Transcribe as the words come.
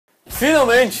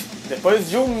Finalmente, depois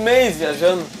de um mês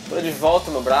viajando, tô de volta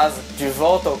no Brasa, de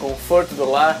volta ao conforto do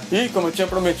lar. E, como eu tinha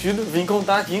prometido, vim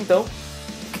contar aqui então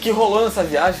o que rolou nessa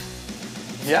viagem.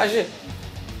 Viagem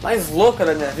mais louca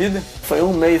da minha vida. Foi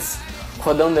um mês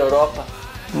rodando a Europa,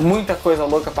 muita coisa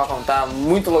louca pra contar,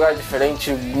 muito lugar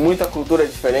diferente, muita cultura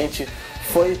diferente.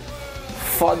 Foi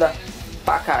foda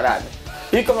pra caralho.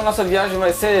 E como a nossa viagem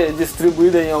vai ser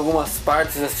distribuída em algumas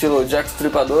partes, estilo Jack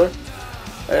Stripador,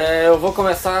 eu vou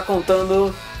começar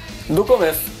contando do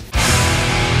começo.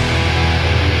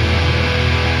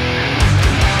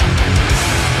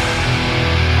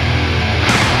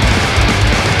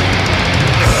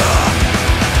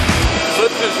 De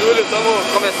julho, estamos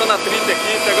começando a trip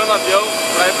aqui, pegando um avião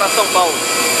para ir para São Paulo.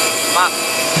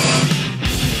 Massa!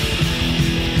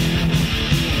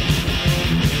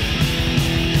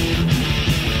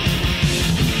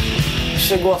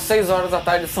 Chegou às 6 horas da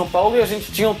tarde em São Paulo e a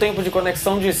gente tinha um tempo de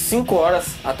conexão de 5 horas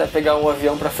até pegar o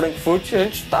avião para Frankfurt. E a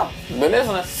gente tá,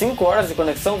 beleza, né? 5 horas de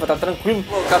conexão, vai estar tranquilo.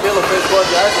 O cabelo fez boa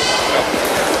viagem.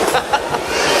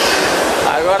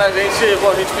 Agora a gente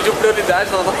pediu prioridade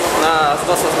nas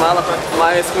nossas malas,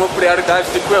 mas como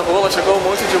prioridade de Cuerrola, chegou um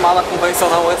monte de mala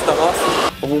convencional antes da nossa.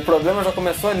 O problema já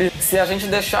começou ali. Se a gente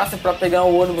deixasse para pegar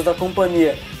o ônibus da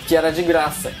companhia, que era de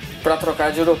graça, para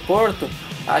trocar de aeroporto,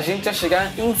 a gente ia chegar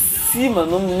em cima,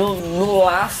 no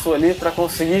laço ali, para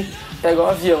conseguir pegar o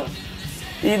avião.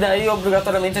 E daí,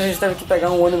 obrigatoriamente, a gente teve que pegar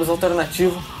um ônibus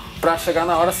alternativo para chegar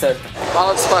na hora certa.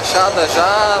 Mala despachada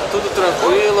já, tudo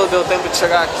tranquilo, deu tempo de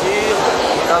chegar aqui.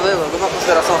 Cabelo, alguma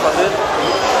consideração a fazer?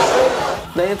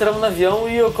 Daí entramos no avião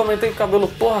e eu comentei com o Cabelo,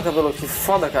 porra Cabelo, que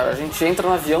foda, cara. A gente entra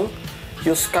no avião e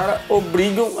os caras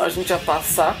obrigam a gente a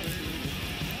passar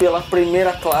pela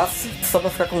primeira classe, só pra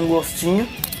ficar com um gostinho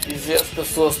e ver as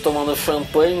pessoas tomando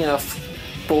champanhe, as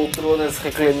poltronas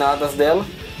reclinadas dela.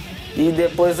 E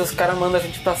depois os caras mandam a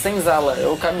gente pra senzala.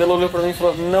 O Cabelo olhou pra mim e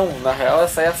falou, não, na real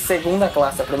essa é a segunda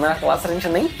classe, a primeira classe a gente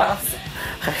nem passa.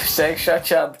 Hashtag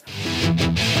chateado.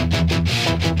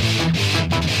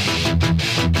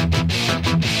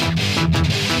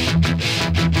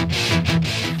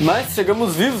 Mas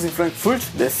chegamos vivos em Frankfurt,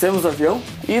 descemos do avião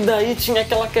e daí tinha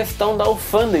aquela questão da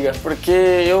alfândega, porque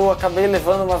eu acabei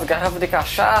levando umas garrafas de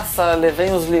cachaça,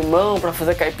 levei uns limão pra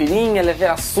fazer caipirinha, levei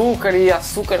açúcar e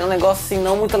açúcar é um negócio assim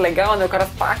não muito legal, né? O cara,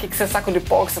 pá, que você é saco de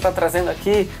pó que você tá trazendo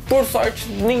aqui? Por sorte,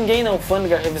 ninguém na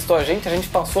alfândega revistou a gente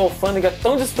passou a alfândega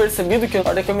tão despercebido que na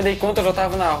hora que eu me dei conta eu já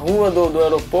tava na rua do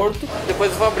aeroporto.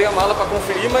 Depois eu vou abrir a mala pra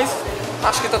conferir, mas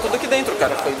acho que tá tudo aqui dentro,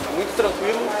 cara. Foi muito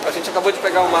tranquilo. A gente acabou de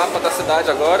pegar o mapa da cidade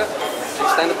agora. A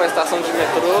gente tá indo pra estação de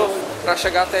metrô pra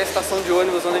chegar até a estação de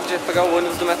ônibus, onde a gente vai pegar o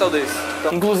ônibus do Metal Days.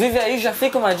 Então, inclusive aí já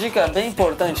fica uma dica bem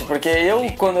importante, porque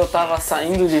quando eu tava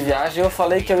saindo de viagem, eu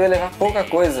falei que eu ia levar pouca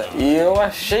coisa. E eu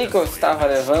achei que eu estava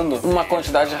levando uma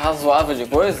quantidade razoável de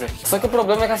coisa. Só que o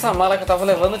problema é que essa mala que eu tava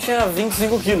levando tinha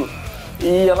 25 kg.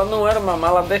 E ela não era uma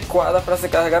mala adequada para se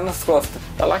carregar nas costas.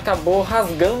 Ela acabou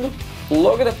rasgando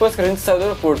logo depois que a gente saiu do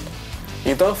aeroporto.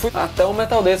 Então eu fui até o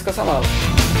Metal Days com essa mala.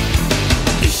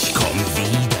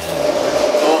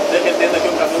 Tô derretendo aqui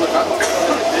o cabelo já, começando a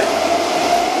derreter.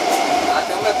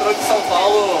 Até o metrô de São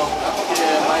Paulo, que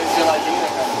é mais geladinho, né,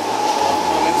 cara?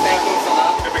 Pelo menos tem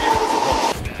ar-condicionado. Eu peguei o metrô de São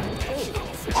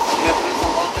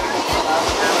Paulo tem ar-condicionado,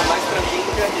 é mais tranquilo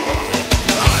que aqui.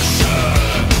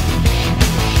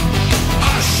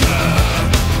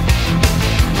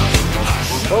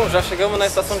 Bom, já chegamos na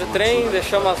estação de trem,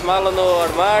 deixamos as malas no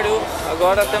armário,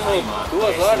 agora temos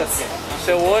 2 horas no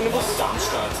seu ônibus.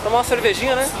 Tomar uma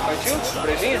cervejinha, né? Partiu?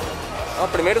 Brejinha? É o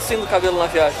primeiro sim do cabelo na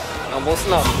viagem, é um bom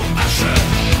sinal.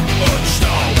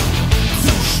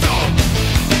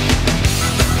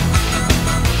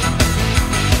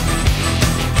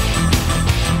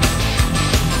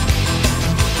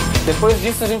 Depois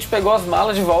disso a gente pegou as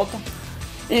malas de volta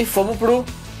e fomos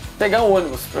pegar o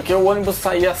ônibus, porque o ônibus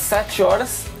saía às 7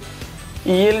 horas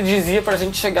e ele dizia pra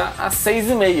gente chegar às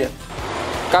 6h30.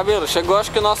 Cabelo, chegou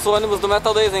acho que o nosso ônibus do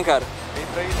Metal Days, hein, cara?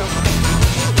 Entra aí então.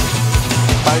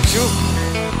 Partiu?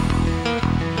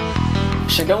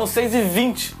 Chegamos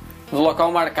 6h20 no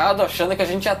local marcado, achando que a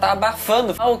gente ia estar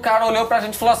abafando. O cara olhou pra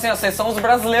gente e falou assim, vocês são os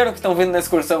brasileiros que estão vindo na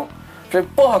excursão. Eu falei,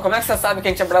 porra, como é que você sabe que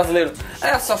a gente é brasileiro?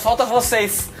 Só falta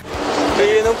vocês.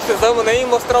 E não precisamos nem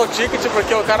mostrar o ticket,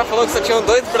 porque o cara falou que só tinham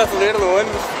 2 brasileiros no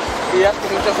ônibus. E acho que a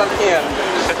gente já sabe quem era.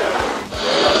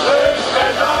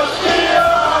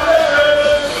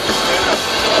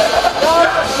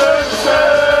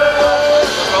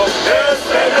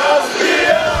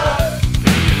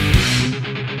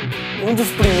 Um dos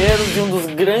primeiros e um dos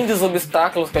grandes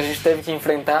obstáculos que a gente teve que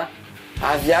enfrentar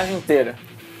a viagem inteira.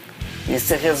 E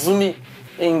se resume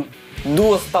em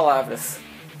 2 palavras: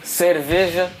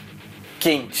 cerveja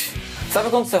quente. Sabe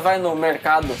quando você vai no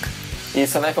mercado e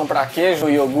você vai comprar queijo,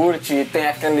 iogurte e tem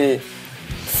aquele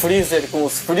freezer com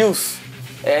os frios?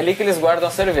 É ali que eles guardam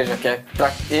a cerveja, que é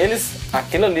pra eles,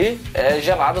 aquilo ali é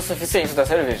gelado o suficiente da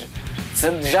cerveja.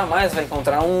 Você jamais vai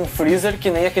encontrar um freezer que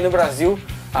nem aqui no Brasil,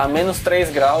 a menos 3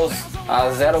 graus, a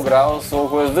 0 graus ou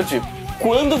coisa do tipo.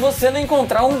 Quando você não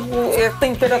encontrar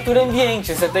temperatura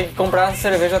ambiente, você tem que comprar a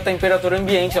cerveja a temperatura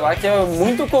ambiente lá, que é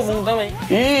muito comum também.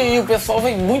 E o pessoal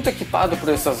vem muito equipado por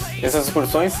essas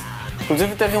excursões.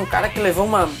 Inclusive teve um cara que levou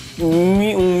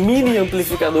um mini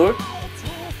amplificador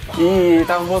e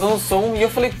tava botando som, e eu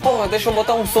falei, pô, deixa eu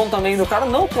botar um som também do cara.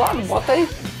 Não, claro, bota aí.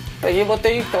 Peguei e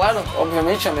botei, claro,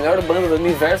 obviamente a melhor banda do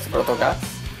universo pra tocar.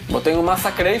 Botei um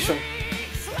Massacration.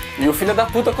 E o filho da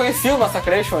puta conhecia o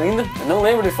Massacration ainda. Eu não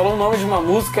lembro, ele falou o nome de uma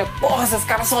música. Porra, esses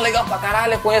caras são legais pra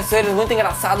caralho, eu conheço eles, muito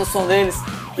engraçado o som deles.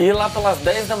 E lá pelas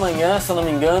 10 da manhã, se eu não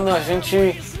me engano, a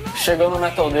gente chegou no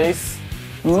Metal Days.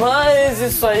 Mas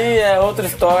isso aí é outra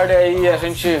história e a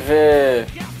gente vê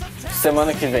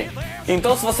semana que vem.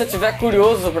 Então, se você estiver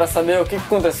curioso pra saber o que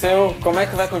aconteceu, como é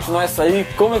que vai continuar isso aí,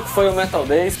 como é que foi o Metal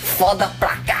Days, foda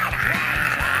pra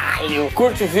caralho!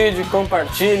 Curte o vídeo,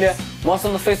 compartilha, mostra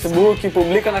no Facebook,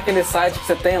 publica naquele site que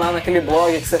você tem lá, naquele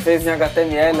blog que você fez em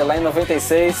HTML lá em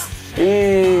 96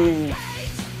 e...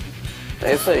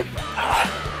 é isso aí.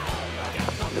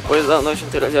 Depois da noite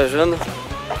inteira viajando,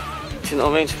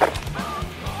 finalmente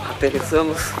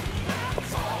aterrissamos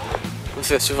no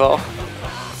festival.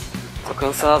 Tô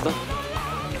cansado,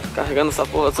 carregando essa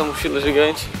porra dessa mochila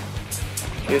gigante.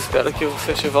 E espero que o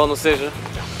festival não seja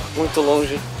muito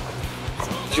longe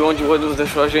de onde o ônibus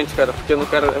deixou a gente, cara, porque eu não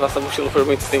quero levar essa mochila por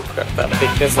muito tempo, cara, tá bem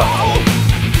pesado.